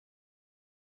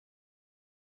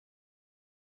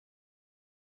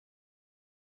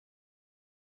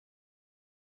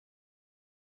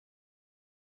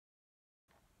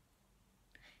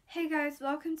Hey guys,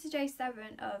 welcome to day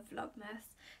 7 of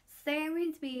Vlogmas. Today I'm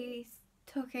going to be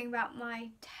talking about my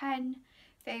 10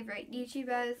 favourite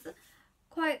YouTubers.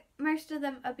 Most of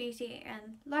them are beauty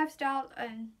and lifestyle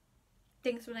and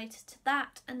things related to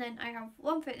that. And then I have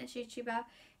one fitness YouTuber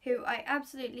who I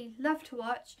absolutely love to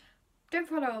watch. Don't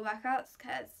follow her workouts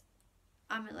because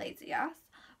I'm a lazy ass,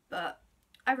 but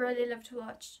I really love to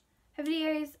watch her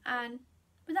videos. And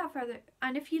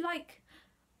and if you like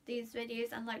these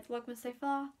videos and like Vlogmas so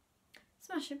far,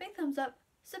 smash a big thumbs up,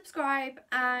 subscribe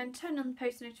and turn on the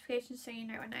post notifications so you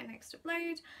know when I next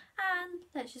upload, and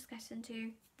let's just get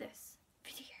into this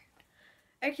video.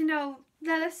 Okay, now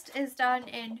the list is done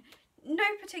in no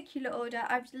particular order.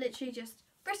 I've literally just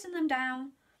written them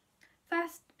down.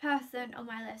 First person on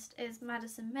my list is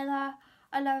Madison Miller.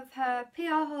 I love her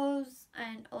PR hauls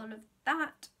and all of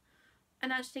that,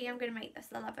 and actually I'm going to make this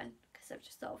 11 because I've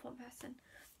just thought of one person.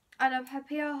 I love her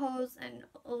PR hauls and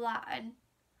all that, and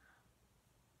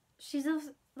she's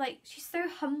also, she's so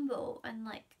humble and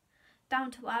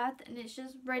down to earth, and it's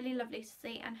just really lovely to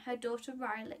see. And her daughter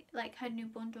Riley, her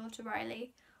newborn daughter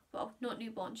Riley, well, not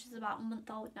newborn, she's about a month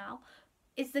old now,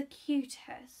 is the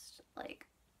cutest.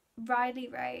 Riley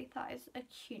Ray, that is a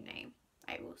cute name,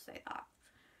 I will say that.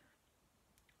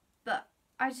 But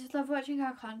I just love watching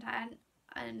her content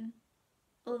and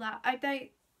all that. I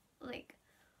don't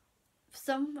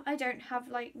have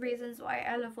reasons why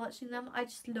I love watching them, I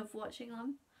just love watching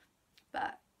them.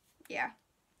 But yeah.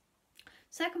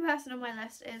 Second person on my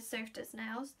list is Soph Does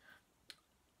Nails.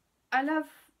 I love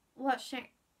watching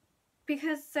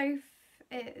because Soph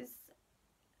is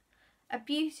a UK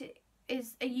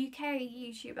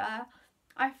YouTuber.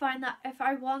 I find that if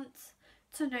I want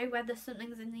to know whether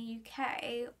something's in the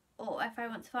UK, or if I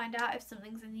want to find out if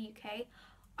something's in the UK,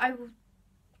 I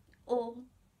will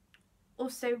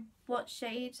also what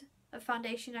shade of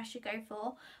foundation I should go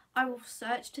for. I will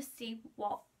search to see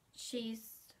what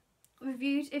she's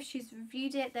reviewed. If she's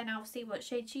reviewed it, then I'll see what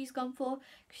shade she's gone for,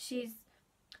 because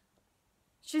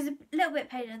she's a little bit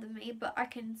paler than me, but I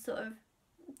can sort of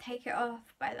take it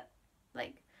off by that.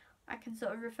 I can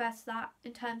sort of refer to that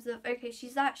in terms of, okay,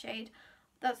 she's that shade,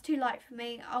 that's too light for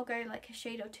me, I'll go a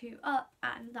shade or two up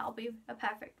and that'll be a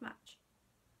perfect match.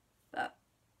 But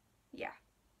yeah.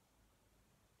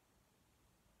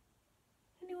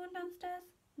 Anyone downstairs?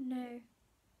 No.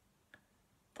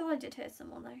 Thought I did hear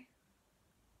someone though.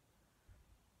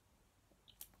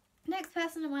 Next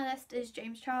person on my list is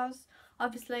James Charles.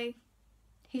 Obviously,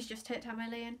 he's just hit 10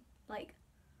 million.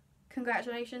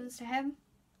 Congratulations to him.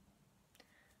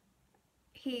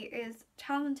 He is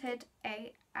talented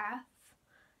AF.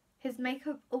 His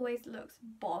makeup always looks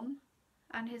bomb,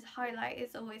 and his highlight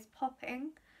is always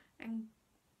popping, and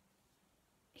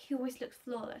he always looks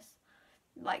flawless.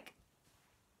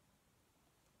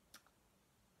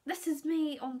 This is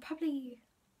me on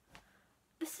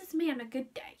a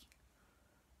good day.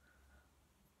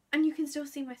 And you can still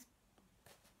see my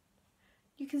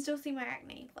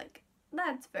acne.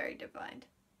 That's very defined.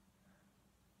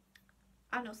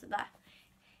 And also there.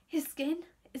 His skin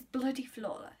is bloody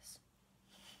flawless.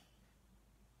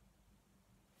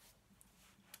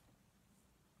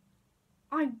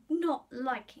 I'm not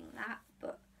liking that,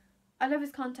 but I love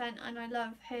his content and I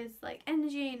love his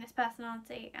energy and his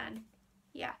personality, and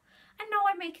yeah. And now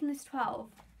I'm making this 12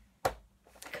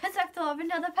 because I've thought of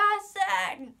another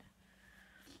person.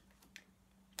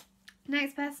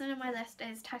 Next person on my list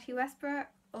is Tati Westbrook,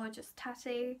 or just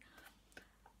Tati.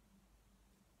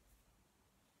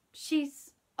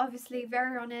 She's obviously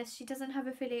very honest. She doesn't have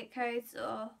affiliate codes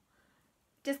or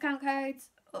discount codes,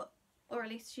 or at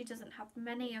least she doesn't have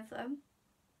many of them.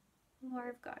 Or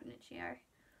I've got an itchy eye.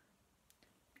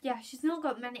 Yeah, she's not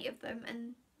got many of them,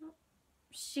 and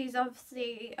she's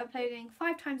obviously uploading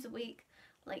 5 times a week.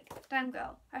 Damn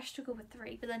girl, I struggle with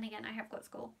 3, but then again I have got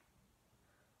school.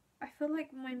 I feel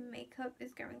like my makeup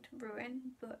is going to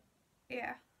ruin, but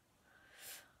yeah.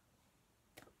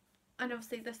 And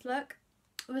obviously this look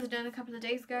was done a couple of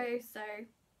days ago, so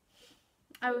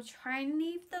I will try and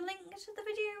leave the link to the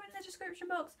video in the description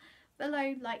box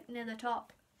below, near the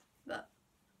top, but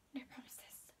no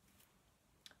promises.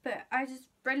 But I just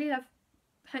really love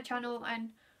her channel, and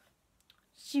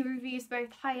she reviews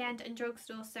both high-end and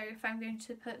drugstore, so if I'm going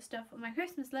to put stuff on my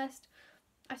Christmas list,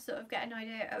 I sort of get an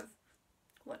idea of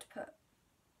what to put,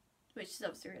 which is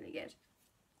obviously really good.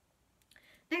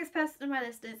 Next person on my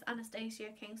list is Anastasia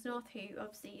Kingsnorth, who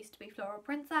obviously used to be Floral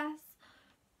Princess.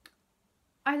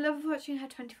 I love watching her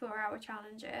 24-hour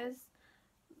challenges,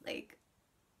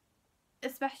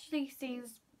 especially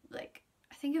since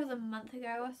I think it was a month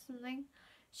ago or something,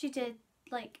 she did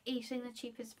eating the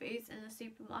cheapest foods in the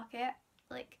supermarket.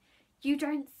 You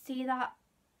don't see that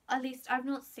at least I've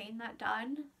not seen that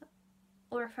done,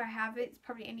 or if I have, it's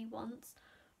probably only once.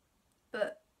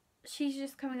 But she's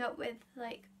just coming up with,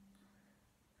 like,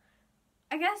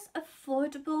 I guess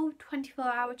affordable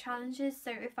 24-hour challenges.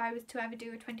 So if I was to ever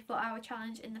do a 24-hour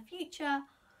challenge in the future,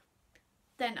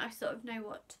 then I sort of know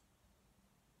what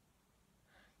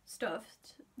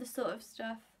the sort of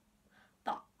stuff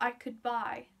that I could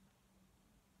buy.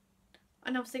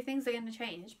 And obviously things are going to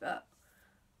change, but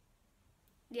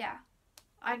yeah,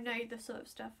 I know the sort of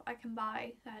stuff I can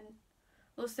buy. And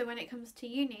also when it comes to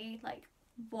uni, like,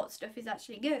 what stuff is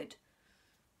actually good.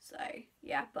 So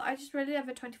yeah, but I just really love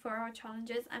her 24-hour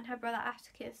challenges, and her brother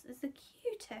Atticus is the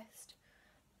cutest.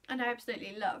 And I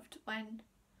absolutely loved when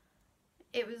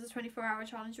it was a 24-hour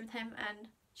challenge with him and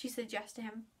she said yes to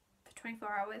him for 24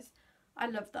 hours. I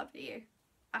loved that video.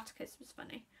 Atticus was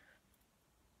funny.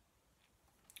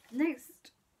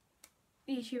 Next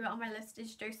YouTuber on my list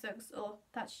is Joe Suggs, or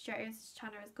that's Joe's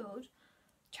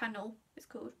channel is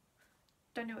called.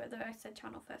 Don't know whether I said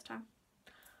channel first time.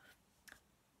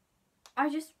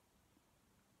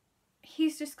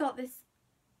 He's just got this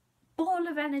ball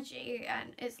of energy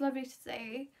and it's lovely to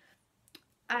see.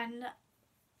 And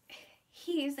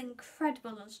he is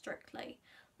incredible on Strictly.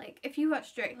 Like, if you watch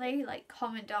Strictly, like,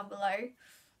 comment down below,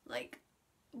 like,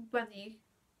 whether you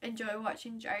enjoy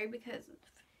watching Joe, because,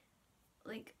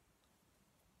 like,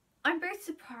 I'm both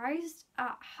surprised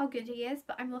at how good he is,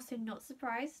 but I'm also not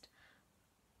surprised.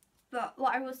 But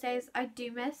what I will say is I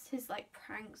do miss his, like,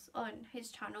 pranks on his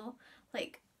channel.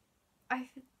 Like,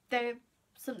 they're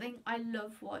something I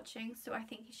love watching, so I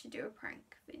think he should do a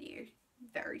prank video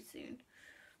very soon.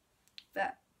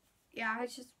 But yeah, I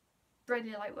just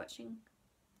really like watching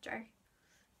Joe.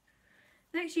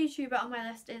 Next YouTuber on my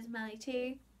list is Melly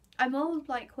T. I'm more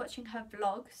like watching her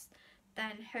vlogs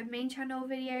than her main channel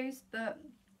videos, but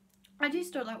I do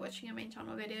still like watching her main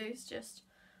channel videos, just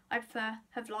I prefer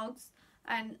her vlogs.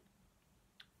 And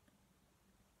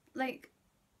like,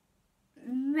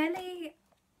 Melly,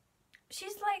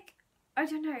 she's like, I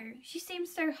don't know, she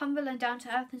seems so humble and down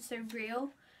to earth and so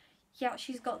real. Yeah,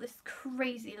 she's got this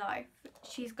crazy life.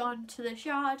 She's gone to the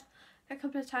Shard a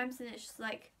couple of times and it's just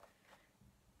like,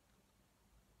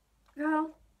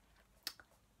 girl,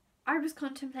 I was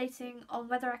contemplating on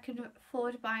whether I could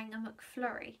afford buying a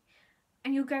McFlurry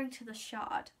and you're going to the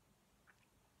Shard.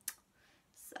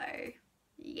 So,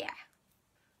 yeah.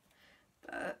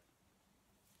 But,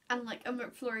 and like a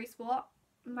McFlurry's what?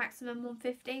 Maximum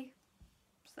 150.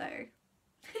 So,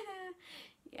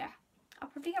 yeah. I'll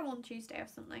probably get one Tuesday or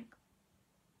something.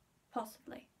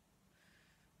 Possibly.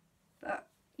 But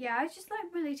yeah, I just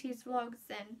like Melly T's vlogs,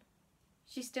 and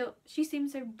she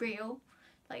seems so real.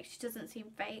 Like, she doesn't seem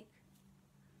fake.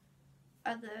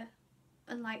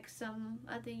 Unlike some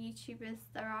other YouTubers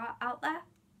that are out there.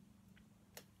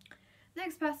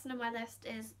 Next person on my list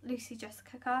is Lucy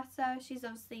Jessica Carter. She's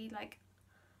obviously like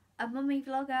a mummy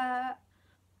vlogger,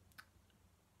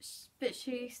 but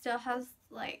she still has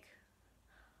like,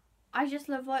 I just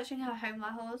love watching her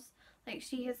homeware hauls. Like,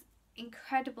 she has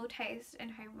incredible taste in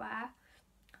homeware.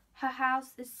 Her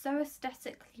house is so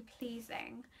aesthetically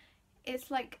pleasing.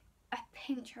 It's like a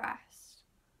Pinterest.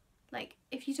 Like,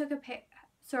 if you took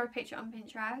saw a picture on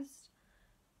Pinterest,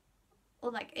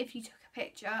 or like if you took a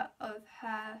picture of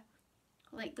her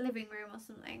like living room or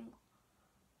something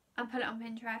and put it on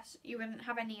Pinterest, you wouldn't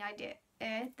have any idea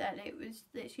that it was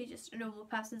literally just a normal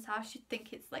person's house. You'd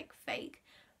think it's like fake.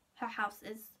 Her house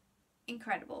is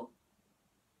incredible.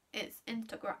 It's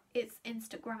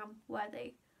Instagram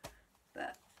worthy.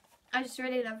 But I just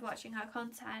really love watching her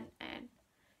content, and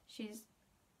she's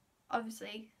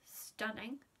obviously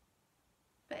stunning.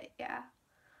 But yeah,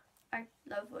 I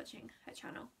love watching her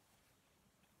channel.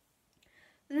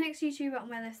 The next YouTuber on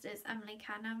my list is Emily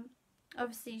Canham.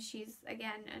 Obviously she's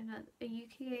again a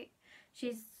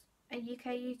UK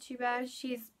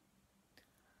YouTuber.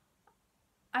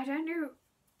 I don't know,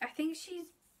 I think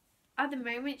at the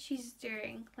moment she's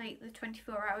doing like the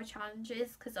 24-hour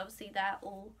challenges, because obviously they're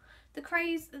all the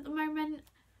craze at the moment.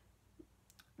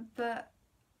 But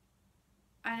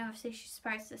I know obviously she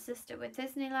surprised her sister with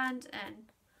Disneyland,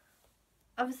 and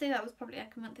obviously that was probably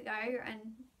like a month ago, and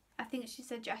I think she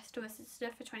said yes to her sister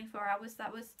for 24 hours.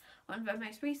 That was one of her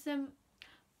most recent.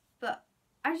 But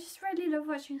I just really love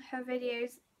watching her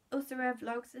videos, also her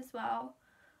vlogs as well.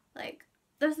 Like,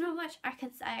 there's not much I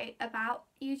can say about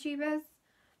YouTubers,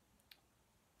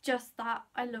 just that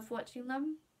I love watching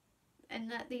them,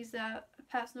 and that these are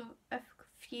a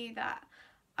few that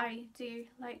I do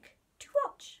like to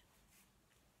watch.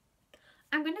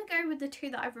 I'm going to go with the two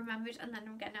that I've remembered, and then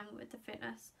I'm getting on with the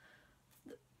fitness.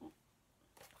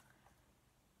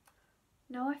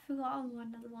 No, I forgot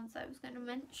one of the ones I was going to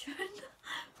mention.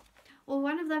 Well,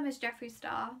 one of them is Jeffree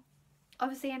Star.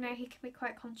 Obviously, I know he can be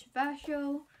quite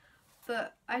controversial,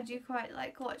 but I do quite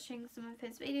like watching some of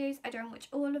his videos. I don't watch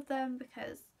all of them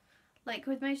because, like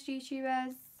with most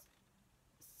YouTubers,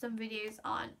 some videos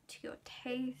aren't to your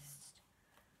taste.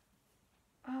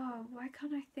 Oh, why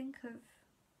can't I think of...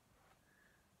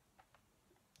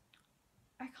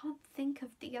 I can't think of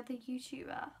the other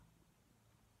YouTuber,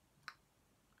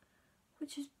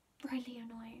 which is really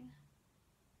annoying.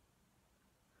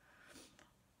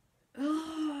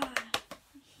 Ugh.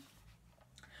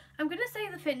 I'm going to say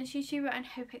the fitness YouTuber and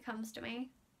hope it comes to me.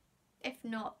 If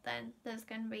not, then there's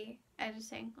going to be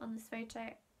editing on this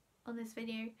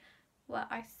video where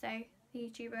I say the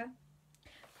YouTuber.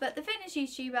 But the fitness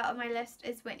YouTuber on my list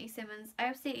is Whitney Simmons. I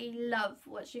absolutely love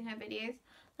watching her videos.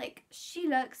 Like, she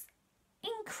looks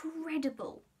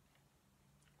incredible.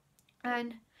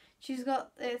 And she's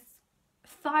got this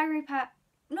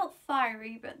not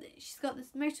fiery, but she's got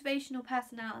this motivational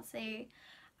personality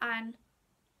and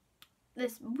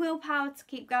this willpower to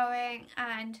keep going,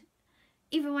 and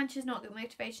even when she's not got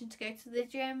motivation to go to the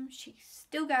gym, she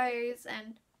still goes.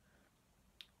 And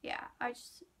yeah, I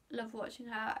just love watching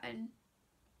her, and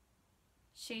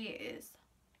she is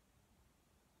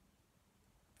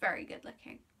very good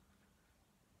looking.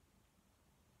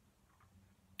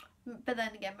 But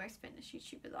then again, most fitness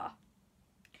YouTubers are.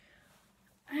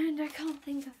 And I can't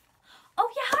think of... Oh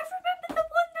yeah, I remember the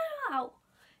one now!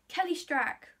 Kelly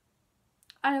Strack.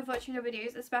 I love watching her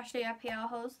videos, especially her PR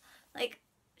hauls. Like,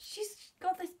 she's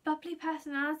got this bubbly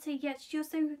personality, yet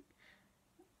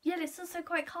it's also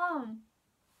quite calm.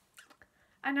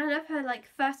 And I love her, like,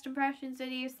 first impressions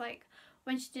videos, like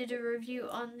when she did a review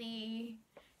on the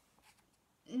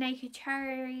Naked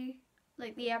Cherry,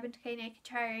 like the Urban Decay Naked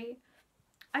Cherry.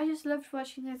 I just loved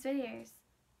watching those videos.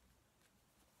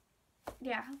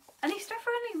 Yeah, at least I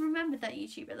finally remembered that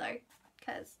YouTuber though,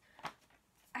 because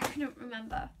I couldn't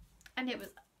remember, and it was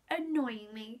annoying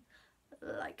me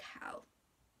like hell.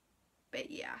 But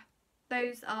yeah,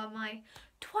 those are my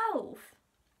 12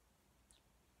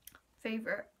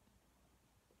 favourite,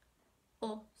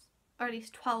 or at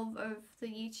least 12 of the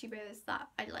YouTubers that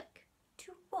I like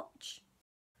to watch.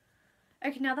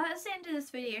 Okay, now that's the end of this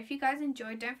video. If you guys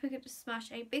enjoyed, don't forget to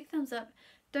smash a big thumbs up.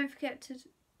 Don't forget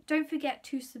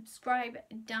to subscribe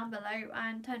down below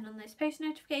and turn on those post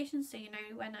notifications so you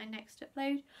know when I next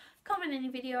upload. Comment any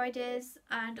video ideas,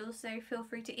 and also feel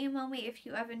free to email me if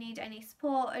you ever need any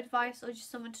support, advice, or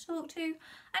just someone to talk to.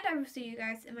 And I will see you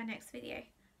guys in my next video.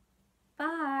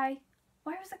 Bye!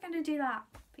 Why was I going to do that?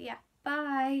 But yeah,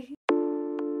 bye!